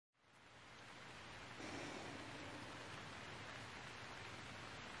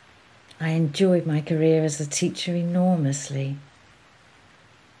I enjoyed my career as a teacher enormously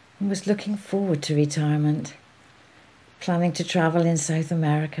and was looking forward to retirement, planning to travel in South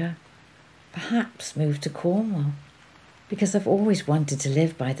America, perhaps move to Cornwall, because I've always wanted to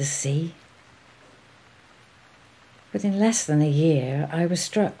live by the sea. Within less than a year, I was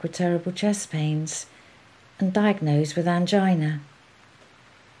struck with terrible chest pains and diagnosed with angina.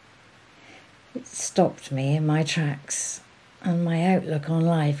 It stopped me in my tracks, and my outlook on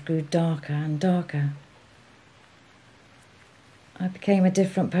life grew darker and darker. I became a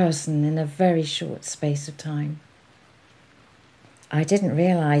different person in a very short space of time. I didn't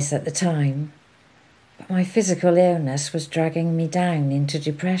realise at the time, but my physical illness was dragging me down into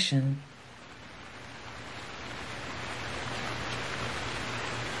depression.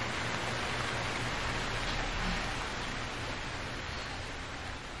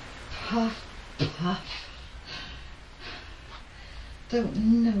 Puff, puff. Don't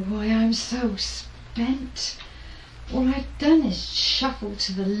know why I'm so spent. All I've done is shuffle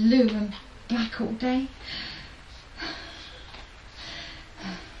to the loo and back all day.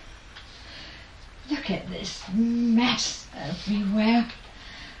 Look at this mess everywhere.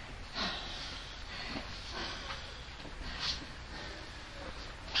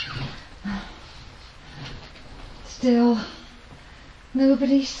 Still,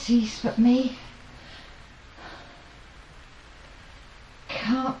 nobody sees but me.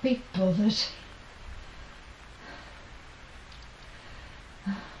 Can't be bothered.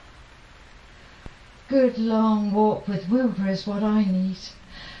 Good long walk with Wilbur is what I need.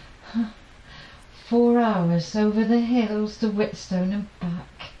 4 hours over the hills to Whitstone and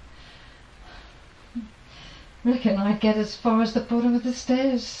back. Reckon I'd get as far as the bottom of the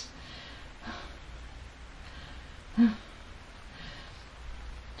stairs.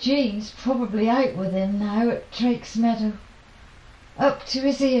 Jean's probably out with him now at Drake's Meadow, up to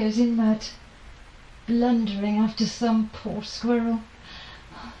his ears in mud, blundering after some poor squirrel.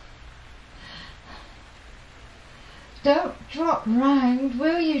 Don't drop round,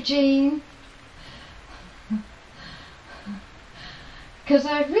 will you, Jean? 'Cause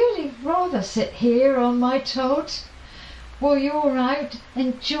I'd really rather sit here on my tot while you're out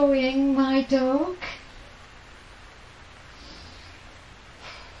enjoying my dog.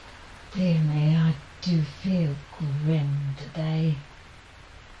 Dear me, I do feel grim today.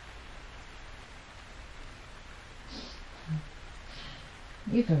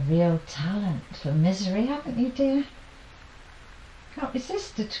 You've a real talent for misery, haven't you, dear? Can't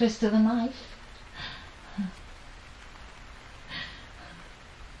resist a twist of the knife.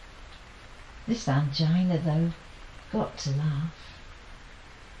 This angina, though, got to laugh.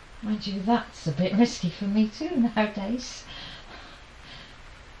 Mind you, that's a bit risky for me too nowadays.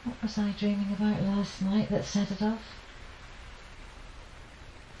 What was I dreaming about last night that set it off?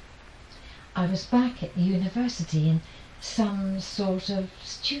 I was back at university in some sort of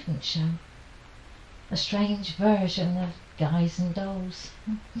student show. A strange version of Guys and Dolls.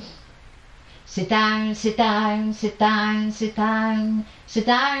 Sit down, sit down, sit down, sit down, sit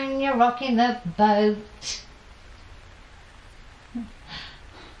down, you're rocking the boat.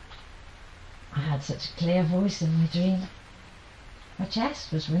 I had such a clear voice in my dream. My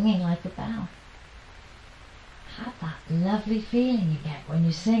chest was ringing like a bell. I had that lovely feeling you get when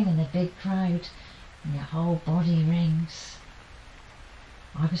you sing in a big crowd and your whole body rings.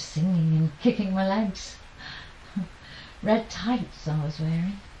 I was singing and kicking my legs. Red tights I was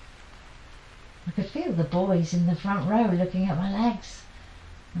wearing. I could feel the boys in the front row looking at my legs,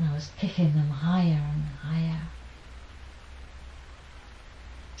 and I was kicking them higher and higher.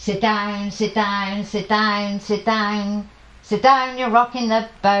 Sit down, sit down, sit down, sit down, sit down, you're rocking the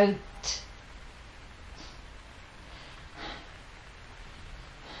boat.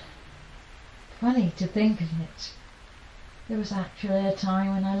 Funny to think of it. There was actually a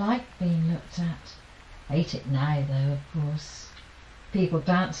time when I liked being looked at. Hate it now though, of course. People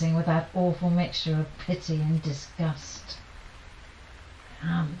dancing with that awful mixture of pity and disgust.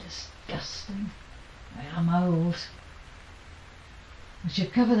 I am disgusting. I am old. I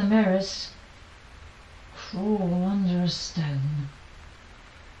should cover the mirrors. Crawl under a stone.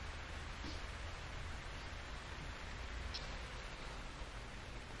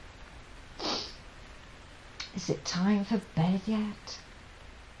 Is it time for bed yet?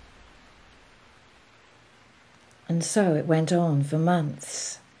 And so it went on for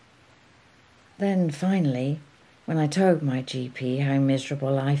months. Then finally, when I told my GP how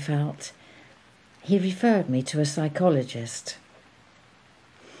miserable I felt, he referred me to a psychologist.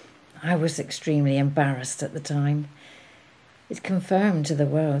 I was extremely embarrassed at the time. It confirmed to the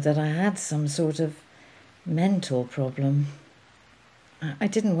world that I had some sort of mental problem. I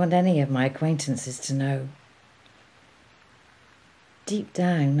didn't want any of my acquaintances to know. Deep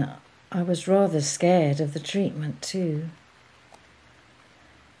down, I was rather scared of the treatment too.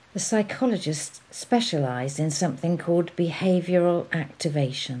 The psychologist specialised in something called behavioural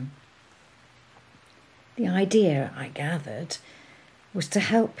activation. The idea, I gathered, was to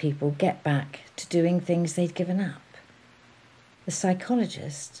help people get back to doing things they'd given up. The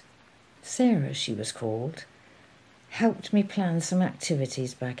psychologist, Sarah she was called, helped me plan some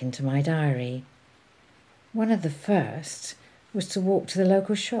activities back into my diary. One of the first was to walk to the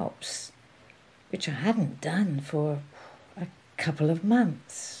local shops, which I hadn't done for a couple of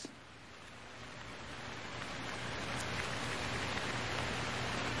months.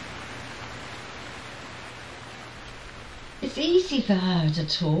 It's easy for her to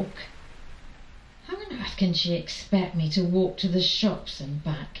talk. How on earth can she expect me to walk to the shops and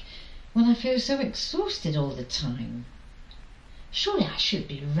back when I feel so exhausted all the time? Surely I should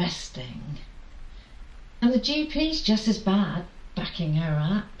be resting. And the GP's just as bad, backing her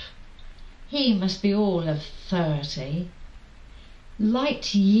up. He must be all of 30.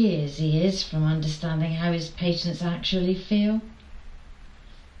 Light years he is from understanding how his patients actually feel.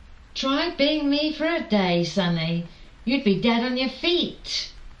 Try being me for a day, Sonny. You'd be dead on your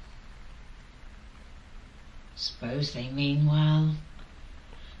feet. Suppose they mean well.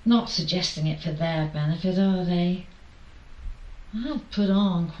 Not suggesting it for their benefit, are they? I've put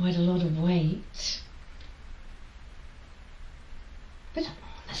on quite a lot of weight. But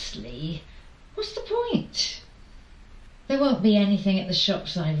honestly, what's the point? There won't be anything at the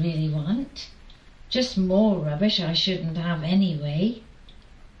shops I really want. Just more rubbish I shouldn't have anyway.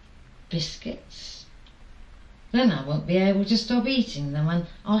 Biscuits. Then I won't be able to stop eating them and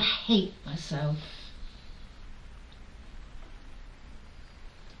I'll hate myself.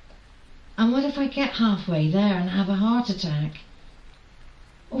 And what if I get halfway there and have a heart attack?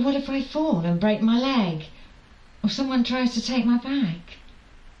 Or what if I fall and break my leg? Or someone tries to take my bag?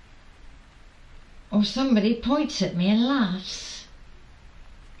 Or somebody points at me and laughs?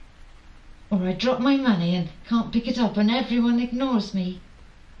 Or I drop my money and can't pick it up and everyone ignores me?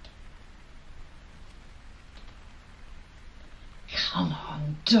 Come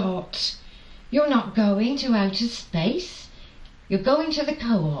on, Dot. You're not going to outer space. You're going to the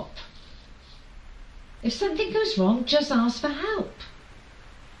co-op. If something goes wrong, just ask for help.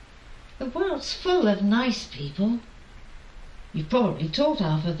 The world's full of nice people. You've probably taught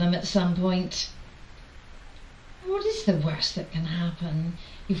half of them at some point. What is the worst that can happen?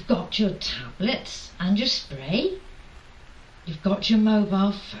 You've got your tablets and your spray. You've got your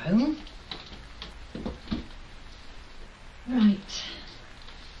mobile phone. Right.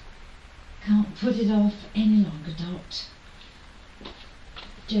 Can't put it off any longer, Dot.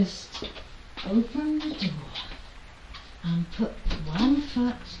 Just open the door and put one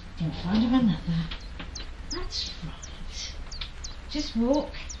foot in front of another. That's right. Just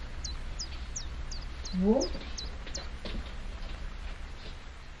walk. Walk.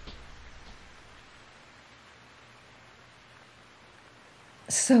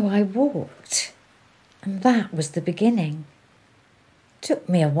 So I walked, and that was the beginning. It took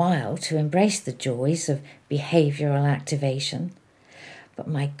me a while to embrace the joys of behavioural activation, but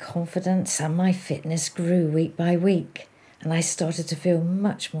my confidence and my fitness grew week by week, and I started to feel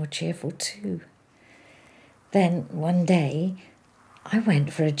much more cheerful too. Then one day, I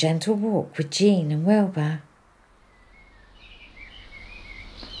went for a gentle walk with Jean and Wilbur.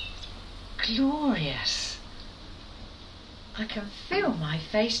 Glorious. I can feel my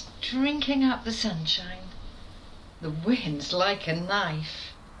face drinking up the sunshine. The wind's like a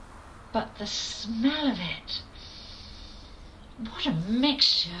knife, but the smell of it. What a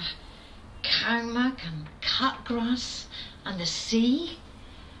mixture. Cow-muck and cut grass and the sea.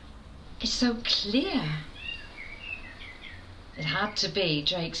 It's so clear. It had to be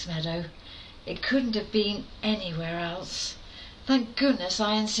Drake's Meadow. It couldn't have been anywhere else. Thank goodness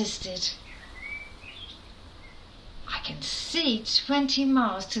I insisted. I can see 20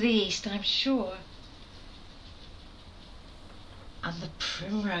 miles to the east, I'm sure. And the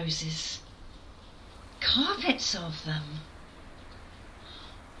primroses. Carpets of them.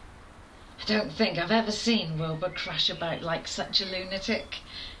 I don't think I've ever seen Wilbur crash about like such a lunatic.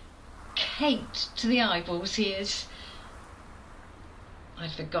 Caked to the eyeballs he is.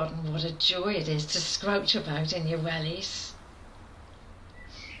 I'd forgotten what a joy it is to scrouch about in your wellies.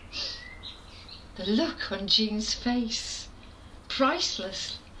 The look on Jean's face.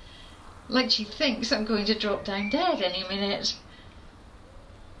 Priceless. Like she thinks I'm going to drop down dead any minute.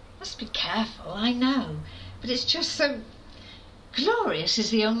 Must be careful, I know, but it's just so... Glorious is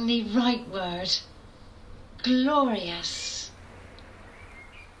the only right word. Glorious.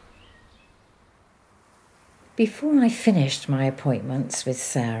 Before I finished my appointments with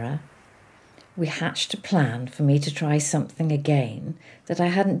Sarah, we hatched a plan for me to try something again that I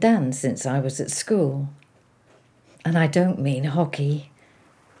hadn't done since I was at school. And I don't mean hockey.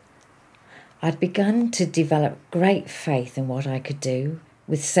 I'd begun to develop great faith in what I could do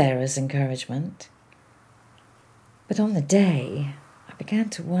with Sarah's encouragement. But on the day, I began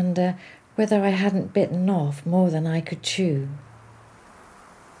to wonder whether I hadn't bitten off more than I could chew.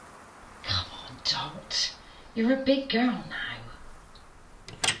 Come on, Dot. You're a big girl now.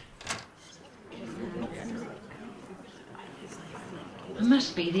 I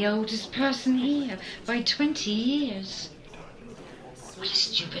must be the oldest person here by 20 years. What a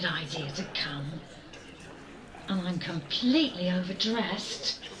stupid idea to come. And I'm completely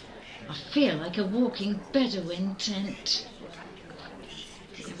overdressed. I feel like a walking Bedouin tent.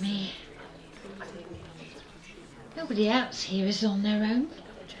 Dear me. Nobody else here is on their own.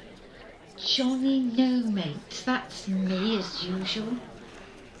 Johnny no mate, that's me as usual.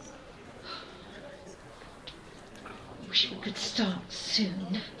 Wish we could start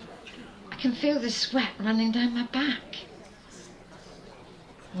soon. I can feel the sweat running down my back.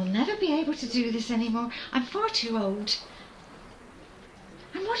 I'll never be able to do this anymore. I'm far too old.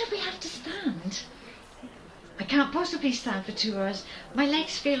 And what if we have to stand? I can't possibly stand for 2 hours. My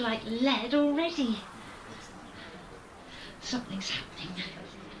legs feel like lead already. Something's happening.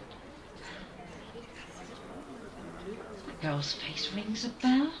 That girl's face rings a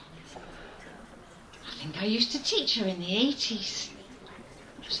bell. I think I used to teach her in the 80s.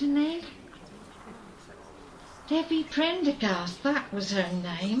 What's her name? Debbie Prendergast, that was her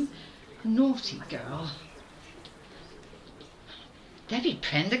name. Naughty girl. Debbie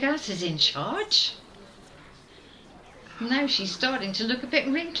Prendergast is in charge? Now she's starting to look a bit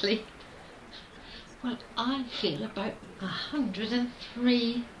wrinkly. Well, I feel about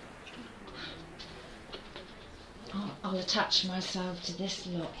 103. I'll attach myself to this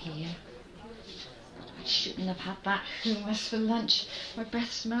lot here. I shouldn't have had that hummus for lunch. My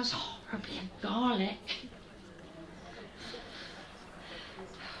breath smells horribly of garlic.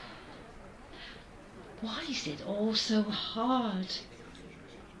 Why is it all so hard?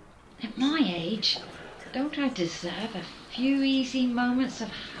 At my age, don't I deserve a few easy moments of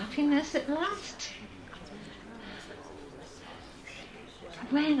happiness at last?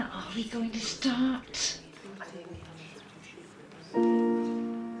 When are we going to start?